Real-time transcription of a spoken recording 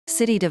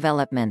City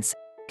Developments,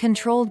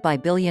 controlled by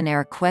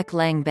billionaire Kwek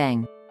Leng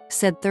Beng,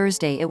 said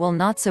Thursday it will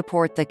not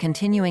support the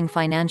continuing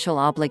financial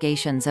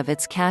obligations of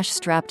its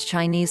cash-strapped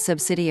Chinese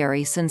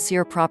subsidiary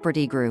Sincere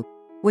Property Group,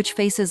 which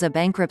faces a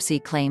bankruptcy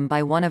claim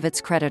by one of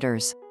its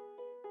creditors.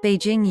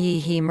 Beijing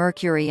Yihe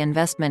Mercury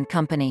Investment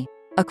Company,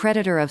 a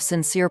creditor of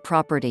Sincere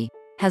Property,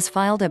 has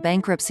filed a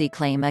bankruptcy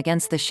claim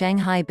against the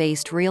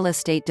Shanghai-based real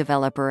estate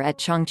developer at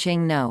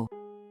Chongqing No.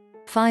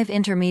 5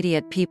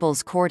 Intermediate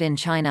People's Court in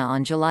China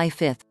on July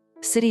 5,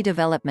 City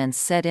Developments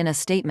said in a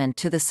statement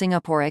to the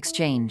Singapore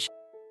Exchange.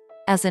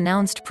 As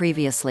announced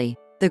previously,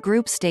 the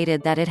group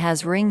stated that it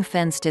has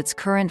ring-fenced its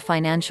current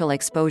financial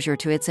exposure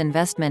to its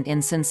investment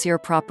in Sincere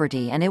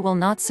Property and it will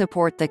not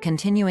support the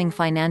continuing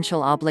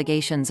financial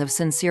obligations of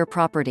Sincere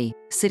Property,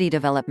 City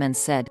Developments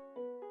said.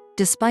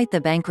 Despite the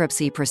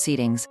bankruptcy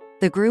proceedings,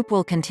 the group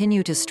will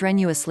continue to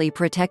strenuously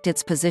protect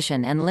its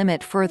position and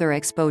limit further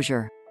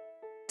exposure.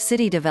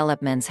 City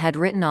Developments had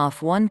written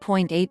off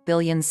 1.8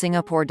 billion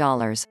Singapore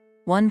dollars,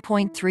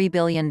 $1.3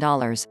 billion,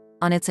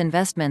 on its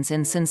investments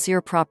in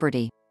Sincere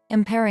Property,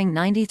 impairing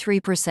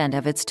 93%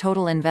 of its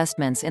total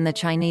investments in the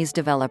Chinese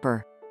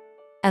developer.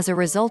 As a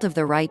result of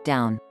the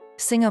write-down,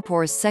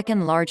 Singapore's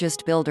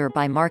second-largest builder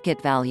by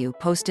market value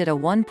posted a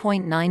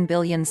 1.9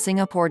 billion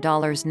Singapore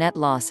dollars net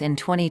loss in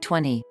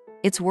 2020,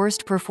 its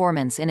worst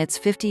performance in its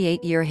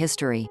 58-year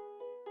history.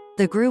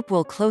 The group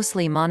will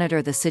closely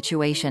monitor the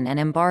situation and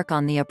embark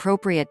on the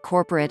appropriate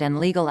corporate and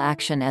legal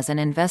action as an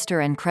investor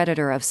and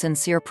creditor of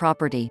Sincere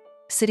Property,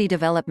 City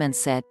Developments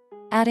said,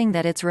 adding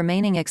that its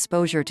remaining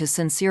exposure to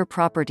Sincere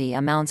Property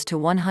amounts to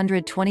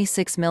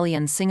 126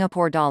 million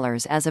Singapore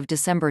dollars as of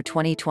December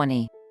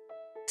 2020.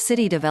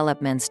 City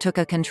Developments took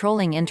a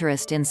controlling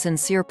interest in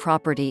Sincere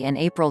Property in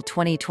April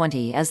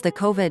 2020 as the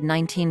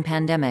COVID-19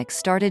 pandemic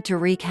started to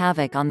wreak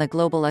havoc on the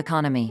global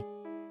economy.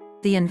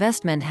 The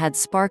investment had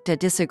sparked a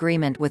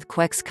disagreement with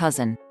Kwek's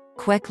cousin,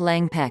 Kwek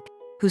Leng Peck,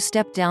 who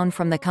stepped down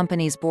from the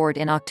company's board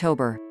in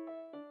October.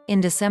 In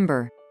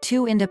December,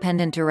 2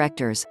 independent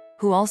directors,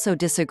 who also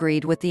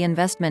disagreed with the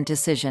investment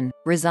decision,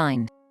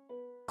 resigned.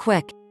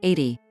 Kwek,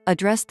 80,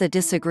 addressed the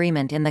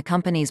disagreement in the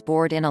company's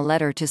board in a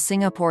letter to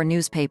Singapore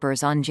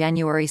newspapers on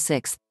January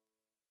 6.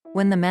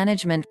 When the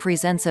management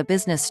presents a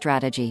business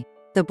strategy,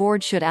 the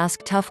board should ask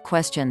tough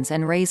questions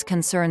and raise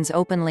concerns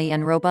openly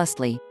and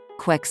robustly,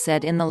 Kwek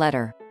said in the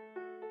letter.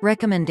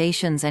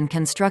 Recommendations and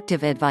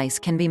constructive advice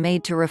can be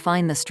made to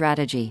refine the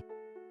strategy.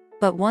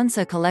 But once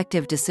a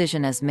collective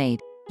decision is made,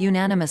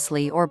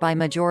 unanimously or by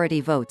majority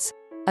votes,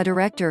 a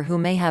director who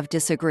may have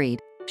disagreed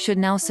should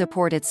now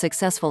support its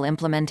successful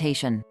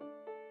implementation.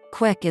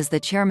 Kwek is the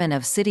chairman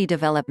of City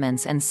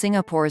Developments and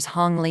Singapore's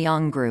Hong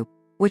Leong Group,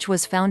 which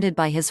was founded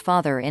by his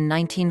father in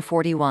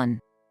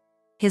 1941.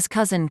 His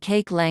cousin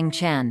Quek Leng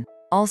Chan,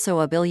 also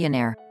a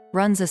billionaire,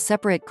 runs a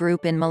separate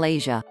group in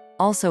Malaysia,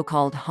 also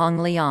called Hong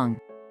Leong.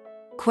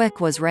 Kwek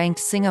was ranked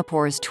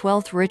Singapore's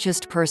 12th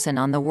richest person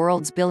on the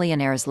world's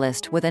billionaires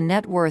list with a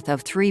net worth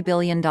of $3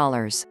 billion.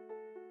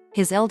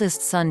 His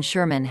eldest son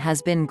Sherman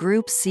has been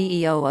Group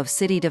CEO of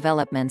City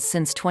Developments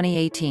since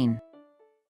 2018.